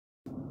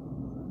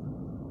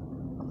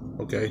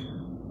Okay.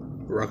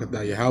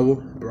 Barakatah Yahweh,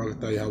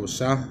 Barakatah Yahweh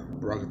Shah,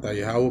 Barakatah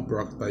Yahweh,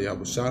 Barakatah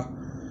Yahweh Shah.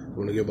 I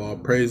want to give all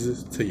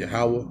praises to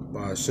Yahweh,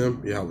 by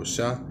Hashem, Yahweh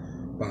Shah,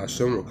 by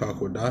Hashem, Rakah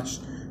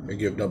Kodash, and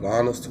give double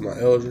honors to my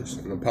elders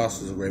and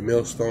apostles of Great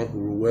Millstone who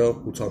rule well,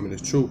 who taught me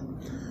the truth.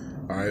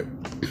 All right,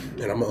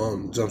 and I'm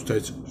gonna jump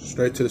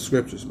straight to the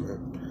scriptures,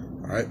 man.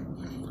 All right,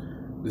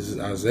 this is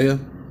Isaiah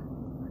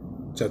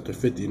chapter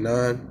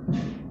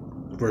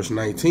 59, verse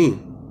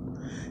 19.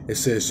 It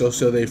says, "So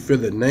shall they fear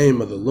the name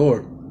of the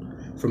Lord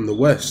from the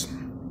west,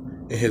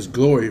 and his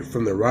glory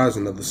from the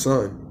rising of the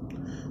sun.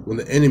 When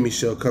the enemy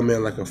shall come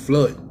in like a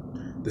flood,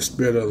 the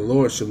Spirit of the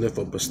Lord shall lift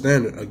up a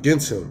standard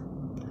against him."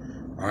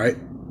 All right,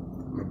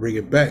 I'm gonna bring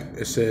it back.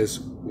 It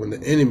says, when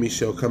the enemy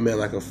shall come in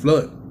like a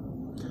flood.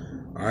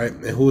 All right,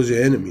 and who is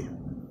your enemy?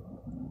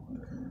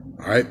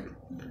 All right,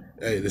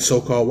 hey, the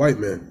so-called white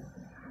man.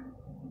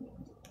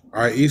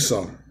 All right,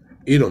 Esau,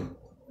 Edom.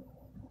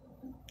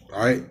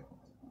 All right,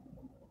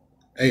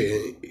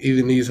 hey, and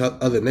even these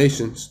other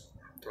nations.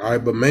 All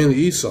right, but mainly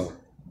Esau.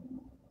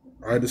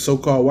 All right, the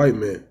so-called white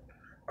man.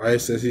 All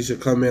right, says he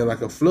should come in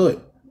like a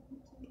flood.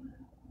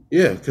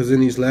 Yeah, because in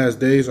these last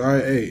days, all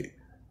right, hey,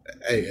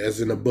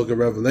 as in the book of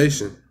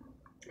Revelation,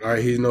 all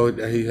right, he knows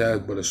that he has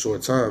but a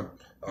short time.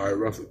 All right,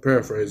 roughly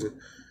paraphrasing.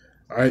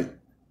 All right,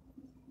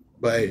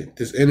 but hey,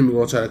 this enemy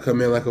gonna try to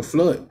come in like a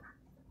flood.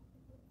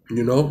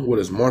 You know, with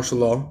his martial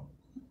law.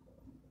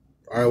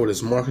 All right, with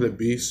his mark of the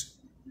beast.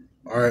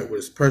 All right,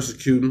 with his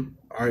persecuting.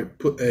 All right,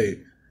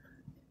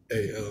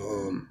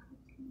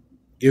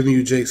 giving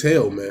you Jake's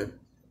hell, man.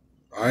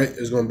 All right,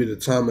 it's gonna be the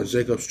time of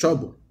Jacob's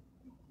trouble.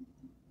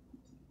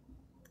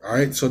 All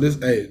right, so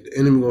the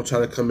enemy gonna try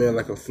to come in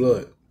like a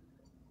flood.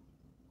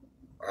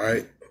 All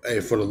right,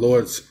 hey, for the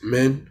Lord's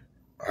men.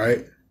 All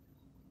right,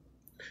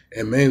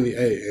 and mainly,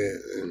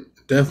 and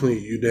definitely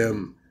you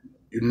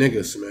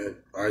niggas, man.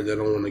 All right, that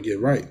don't want to get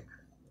right.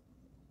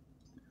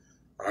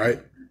 All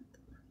right,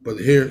 but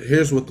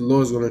here's what the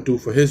Lord's gonna do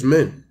for his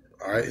men.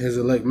 All right, his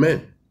elect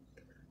men.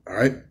 All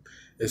right,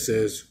 it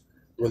says,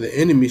 when the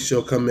enemy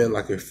shall come in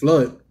like a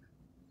flood,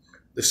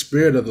 the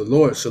Spirit of the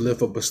Lord shall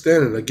lift up a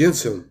standard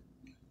against him.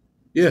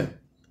 Yeah.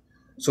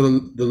 So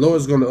the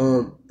Lord's going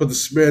to put the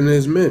Spirit in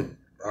his men.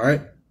 All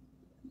right.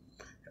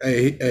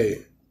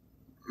 Hey,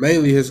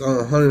 mainly his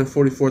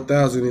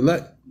 144,000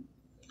 elect.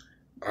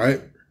 All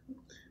right.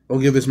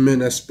 Don't give his men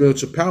that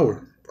spiritual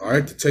power. All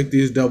right. To take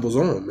these devils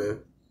on, man.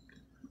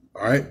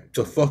 All right.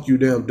 To fuck you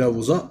damn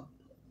devils up.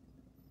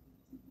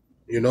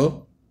 You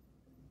know.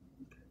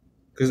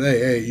 Because,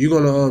 hey, you're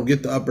going to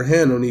get the upper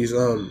hand on these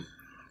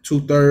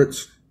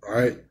 2/3. All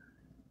right,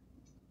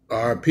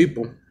 our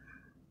people,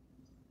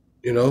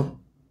 you know,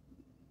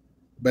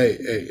 but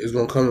hey, it's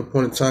gonna come to a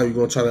point in time you're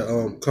gonna try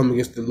to come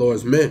against the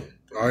Lord's men.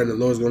 All right, and the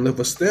Lord's gonna lift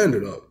a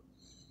standard up,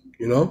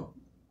 you know,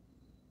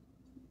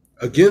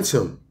 against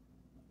him.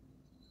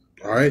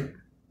 All right,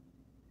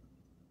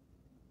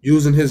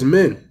 using his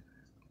men,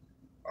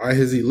 all right,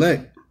 his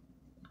elect,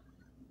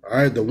 all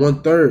right, the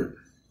 1/3,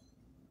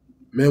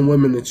 men,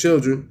 women, and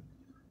children,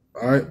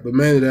 all right, but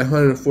mainly that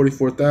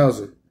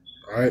 144,000,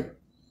 all right.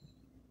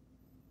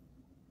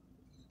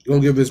 You're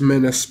going to give his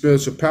men that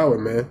spiritual power,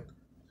 man.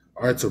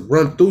 All right, to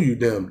run through you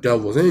damn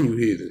devils and you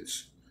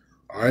heathens.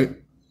 All right?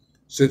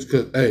 Since,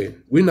 because, hey,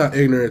 we're not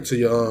ignorant to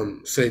your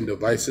Satan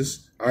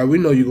devices. All right, we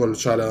know you're going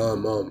to try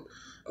to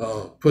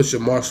push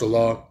your martial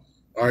law.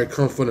 All right,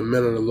 come for the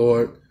men of the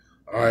Lord.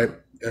 All right,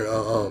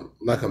 and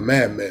like a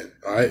madman.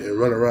 All right, and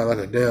run around like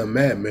a damn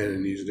madman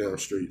in these damn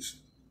streets.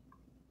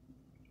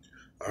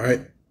 All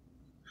right?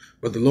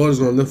 But the Lord is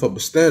going to lift up a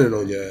standard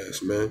on your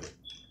ass, man.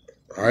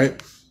 All right?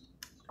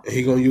 And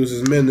he going to use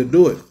his men to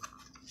do it.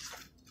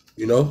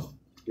 You know?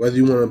 Whether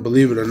you want to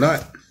believe it or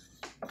not.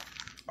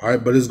 All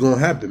right? But it's going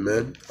to happen,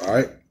 man. All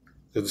right?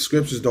 Because the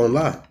scriptures don't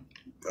lie.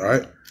 All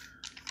right?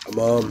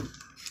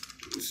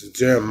 This is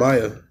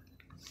Jeremiah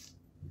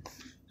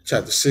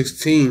chapter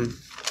 16,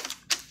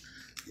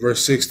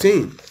 verse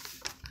 16.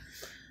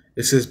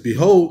 It says,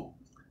 "Behold,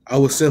 I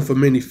will send for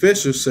many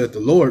fishers, said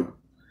the Lord,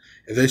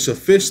 and they shall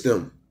fish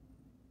them."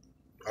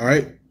 All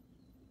right?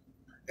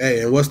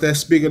 Hey, and what's that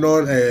speaking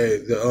on?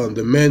 Hey,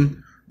 the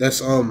men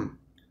that's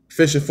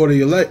fishing for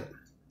the elect.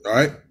 All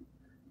right,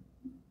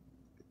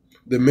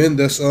 the men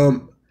that's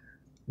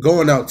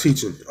going out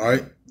teaching. All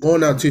right,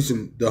 going out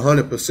teaching the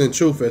 100%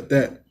 truth at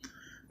that.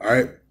 All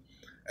right,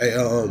 hey,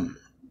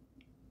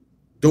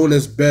 doing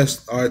his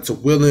best. All right, to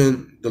will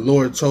in the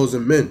Lord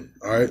chosen men.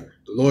 All right,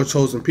 the Lord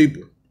chosen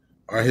people.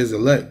 All right, his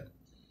elect.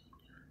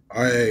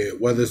 All right, hey,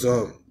 whether it's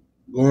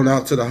going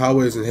out to the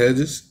highways and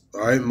hedges.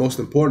 All right, most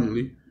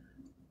importantly.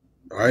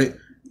 All right,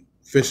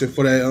 fishing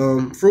for that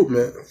fruit,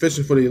 man.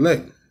 Fishing for the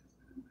elect.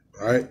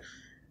 All right,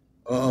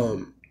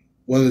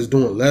 whether it's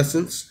doing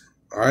lessons,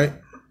 all right,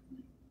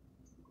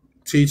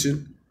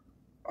 teaching,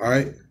 all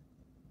right,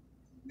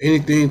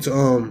 anything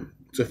to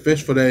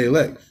fish for the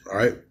elect. All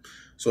right,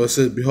 so it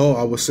says, "Behold,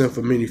 I will send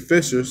for many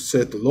fishers,"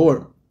 said the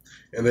Lord,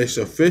 "and they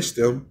shall fish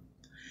them.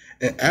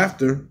 And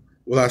after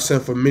will I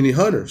send for many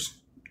hunters,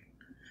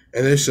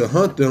 and they shall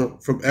hunt them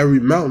from every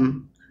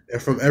mountain and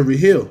from every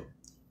hill."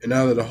 and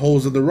out of the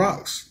holes of the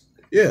rocks.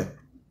 Yeah.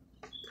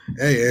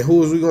 Hey, and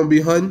who is we gonna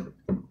be hunting?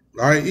 All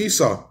right,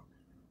 Esau.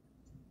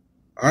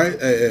 All right,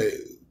 the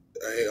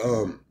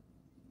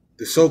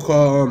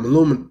so-called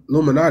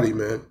Illuminati,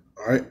 man.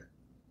 All right.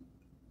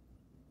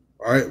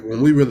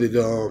 When we really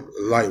the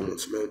light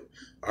ones, man.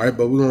 All right,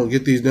 but we're gonna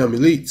get these damn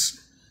elites.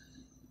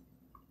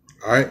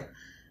 All right,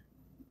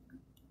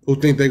 who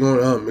think they're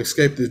gonna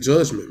escape the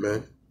judgment,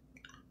 man?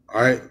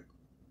 All right,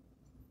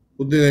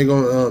 who think they're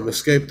gonna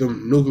escape the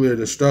nuclear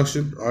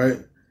destruction? All right,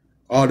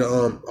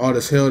 all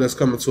this hell that's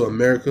coming to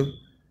America.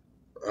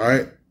 All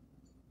right,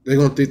 they're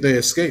gonna think they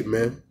escape,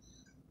 man.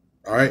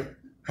 All right,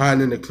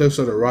 hiding in the cliffs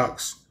of the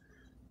rocks.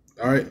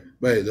 All right,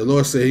 but hey, the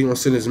Lord said He gonna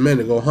send His men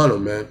to go hunt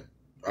them, man.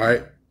 All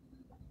right,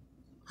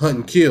 hunt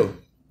and kill.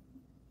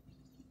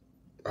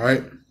 All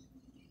right,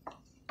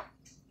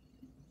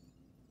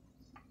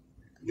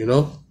 you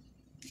know,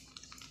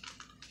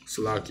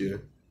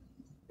 Salakia.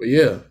 But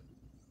yeah,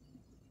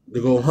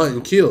 to go hunt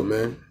and kill,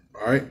 man.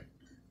 All right,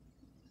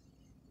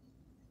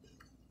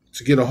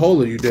 to get a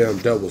hold of you damn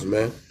devils,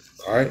 man.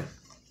 All right,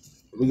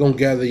 we're gonna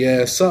gather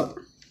your ass up.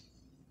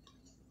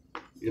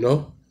 You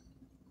know,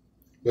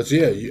 but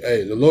yeah,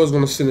 hey, the Lord's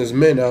gonna send His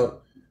men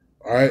out.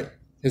 All right,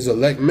 His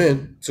elect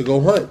men to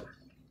go hunt.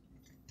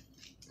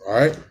 All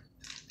right,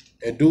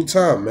 in due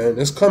time, man.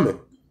 It's coming.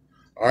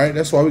 All right,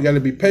 that's why we got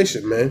to be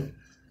patient, man.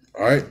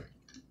 All right,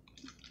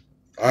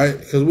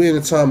 because we in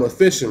the time of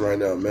fishing right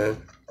now, man.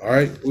 All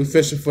right, we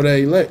fishing for the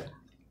elect.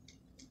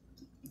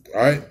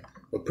 All right,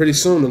 but pretty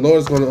soon the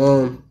Lord's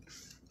gonna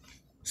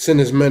send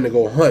His men to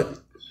go hunt.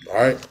 All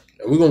right,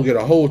 and we're gonna get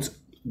a hold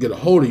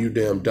of you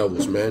damn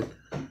devils, man.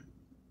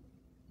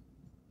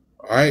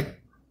 All right,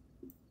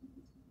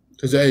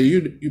 because hey,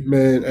 you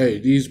man, hey,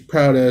 these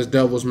proud ass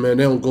devils, man,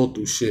 they don't go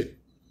through shit.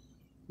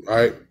 All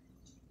right,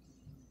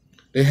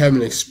 they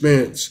haven't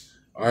experienced.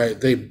 All right,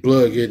 they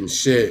blood getting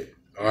shed.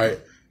 All right,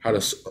 how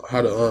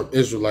the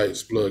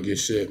Israelites blood get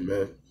shed,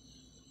 man.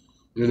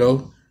 You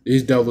know,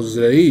 these devils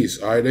are at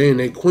ease. All right, they in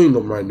their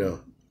queendom right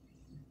now.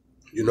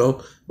 You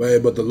know,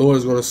 but the Lord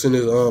is gonna send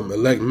His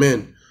elect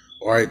men.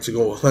 All right, to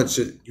go hunt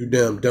you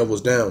damn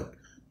devils down.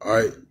 All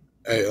right,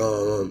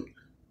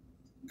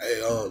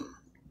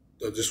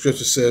 the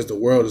scripture says the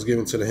world is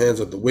given to the hands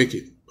of the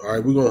wicked. All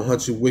right, we're gonna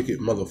hunt you wicked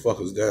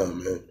motherfuckers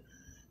down, man.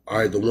 All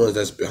right, the ones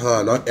that's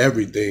behind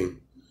everything.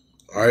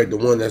 All right, the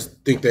ones that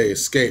think they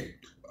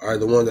escaped. All right,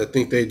 the ones that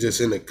think they just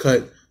in the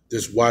cut,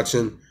 just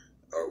watching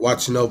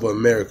over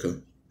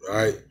America. All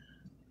right.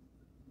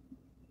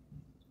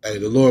 Hey,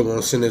 the Lord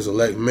gonna send His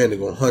elect men to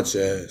go hunt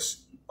your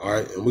ass. All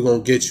right, and we're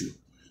gonna get you.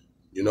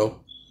 You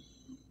know.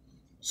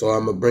 So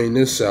I'm gonna bring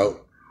this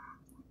out.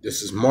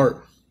 This is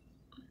Mark,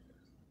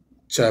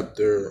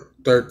 chapter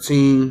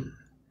 13,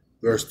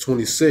 verse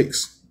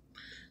 26.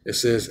 It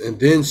says, "And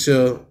then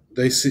shall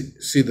they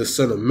see the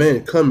Son of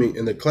Man coming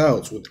in the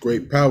clouds with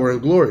great power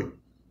and glory.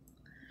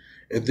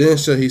 And then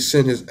shall He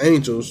send His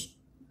angels,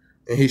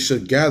 and He shall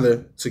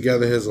gather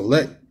together His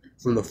elect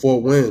from the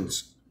four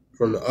winds,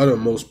 from the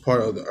uttermost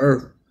part of the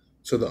earth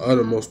to the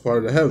uttermost part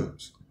of the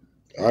heavens."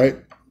 All right.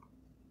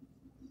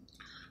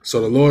 So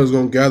the Lord is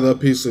going to gather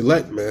up His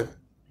elect, man.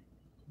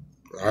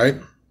 All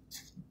right.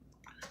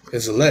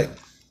 His elect.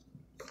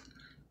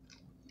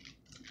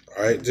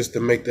 All right. Just to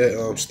make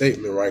that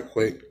statement right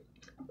quick,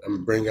 I'm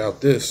going to bring out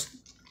this.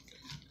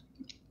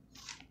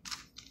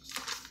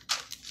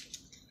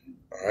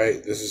 All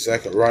right. This is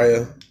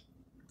Zechariah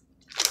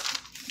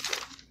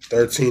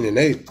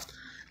 13:8.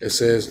 It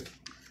says,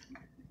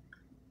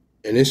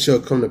 "And it shall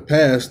come to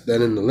pass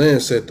that in the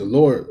land, saith the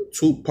Lord,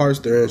 2 parts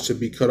therein should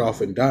be cut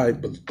off and die,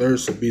 but the third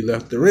shall be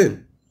left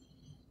therein."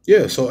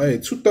 Yeah, so hey,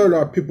 2/3 of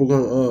our people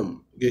gonna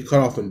get cut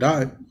off and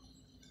die.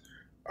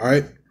 All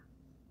right,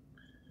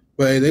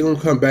 but hey, they're gonna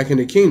come back in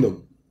the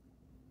kingdom.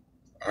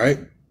 All right,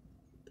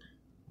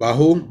 by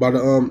who? By the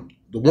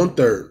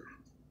 1/3.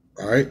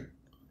 All right,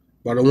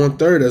 by the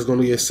 1/3 that's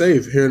gonna get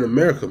saved here in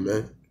America,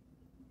 man.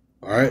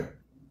 All right,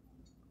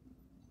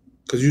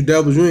 because you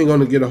devils, you ain't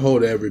gonna get a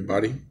hold of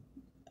everybody.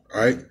 All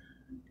right,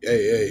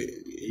 hey,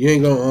 you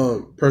ain't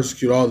gonna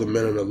persecute all the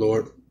men of the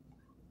Lord,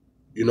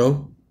 you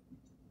know,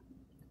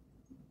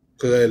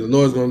 because hey, the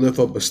Lord's gonna lift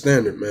up a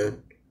standard,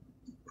 man.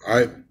 All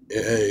right,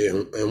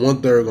 and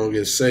 1/3 gonna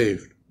get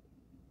saved.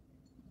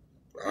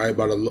 All right,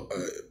 by the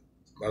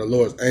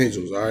Lord's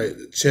angels. All right,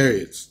 the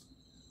chariots.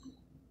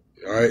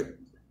 All right,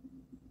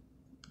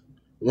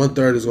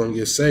 1/3 is gonna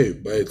get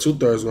saved, but hey,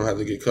 2/3 is gonna have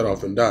to get cut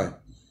off and die.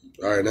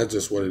 All right, that's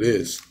just what it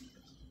is.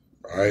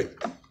 All right.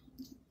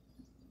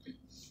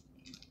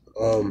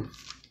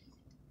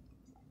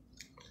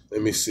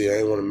 Let me see. I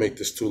didn't want to make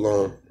this too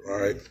long. All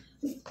right.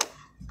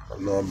 I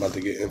know I'm about to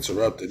get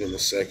interrupted in a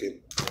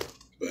second,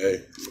 but hey,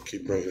 I'm gonna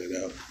keep bringing it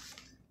out.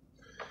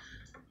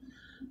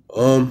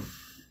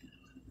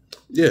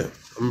 Yeah,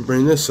 I'm gonna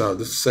bring this out.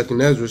 This is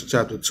 2nd Ezra,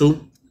 chapter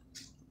 2,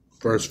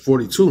 verse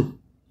 42.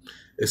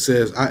 It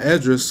says, "I,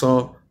 Esdras,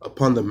 saw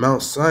upon the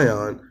Mount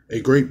Sion a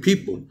great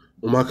people,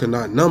 whom I could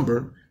not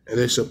number, and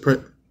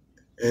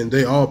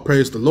they all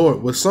praise the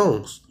Lord with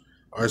songs."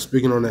 All right,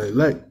 speaking on that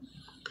elect.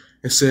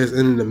 It says,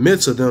 and in the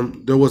midst of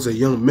them there was a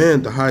young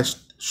man, the high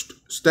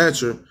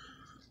stature,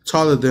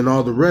 taller than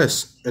all the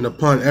rest, and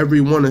upon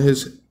every one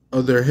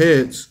of their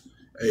heads,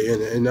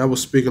 and I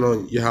was speaking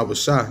on Yahweh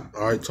Shai,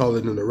 all right,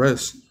 taller than the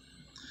rest.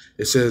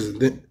 It says,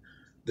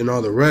 than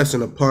all the rest,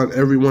 and upon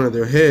every one of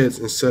their heads,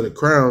 and set a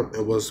crown,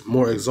 and was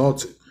more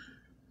exalted,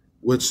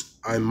 which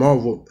I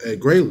marveled at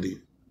greatly.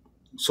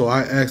 So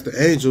I asked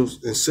the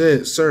angels and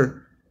said,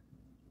 Sir,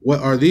 what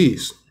are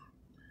these?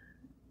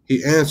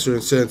 He answered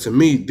and said to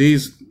me,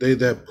 These they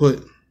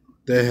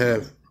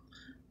have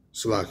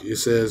Salaki. It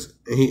says,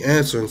 and he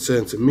answered and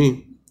said to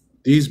me,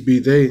 These be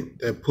they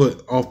that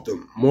put off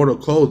the mortal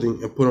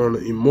clothing and put on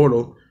the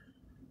immortal.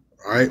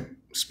 All right,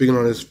 speaking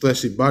on his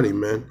fleshly body,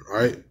 man. All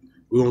right,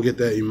 we're gonna get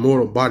that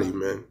immortal body,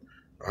 man.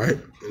 All right,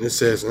 and it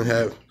says, and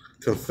have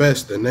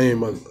confessed the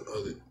name of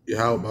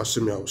Yahweh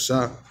B'Shem Yahweh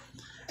Shai.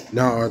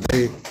 Now are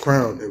they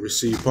crowned and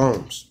receive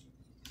palms.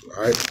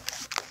 All right.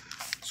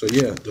 So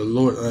yeah, the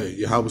Lord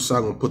Yahweh Shai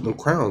gonna put them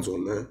crowns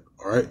on, man.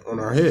 All right, on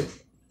our head.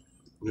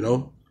 You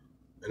know,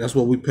 and that's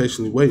what we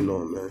patiently waiting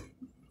on, man.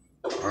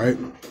 All right.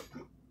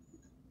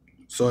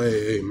 So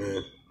hey,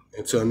 man.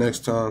 Until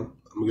next time,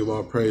 I'm gonna give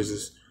all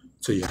praises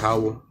to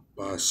Yahweh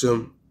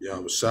B'Shem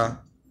Yahweh Shai,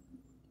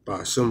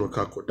 B'Shem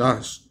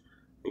Rakakwadash,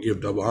 and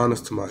give double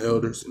honors to my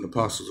elders and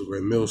apostles of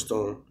Great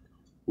Millstone,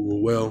 who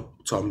were well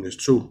taught me this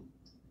truth.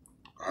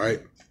 All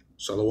right.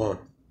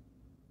 Shalom.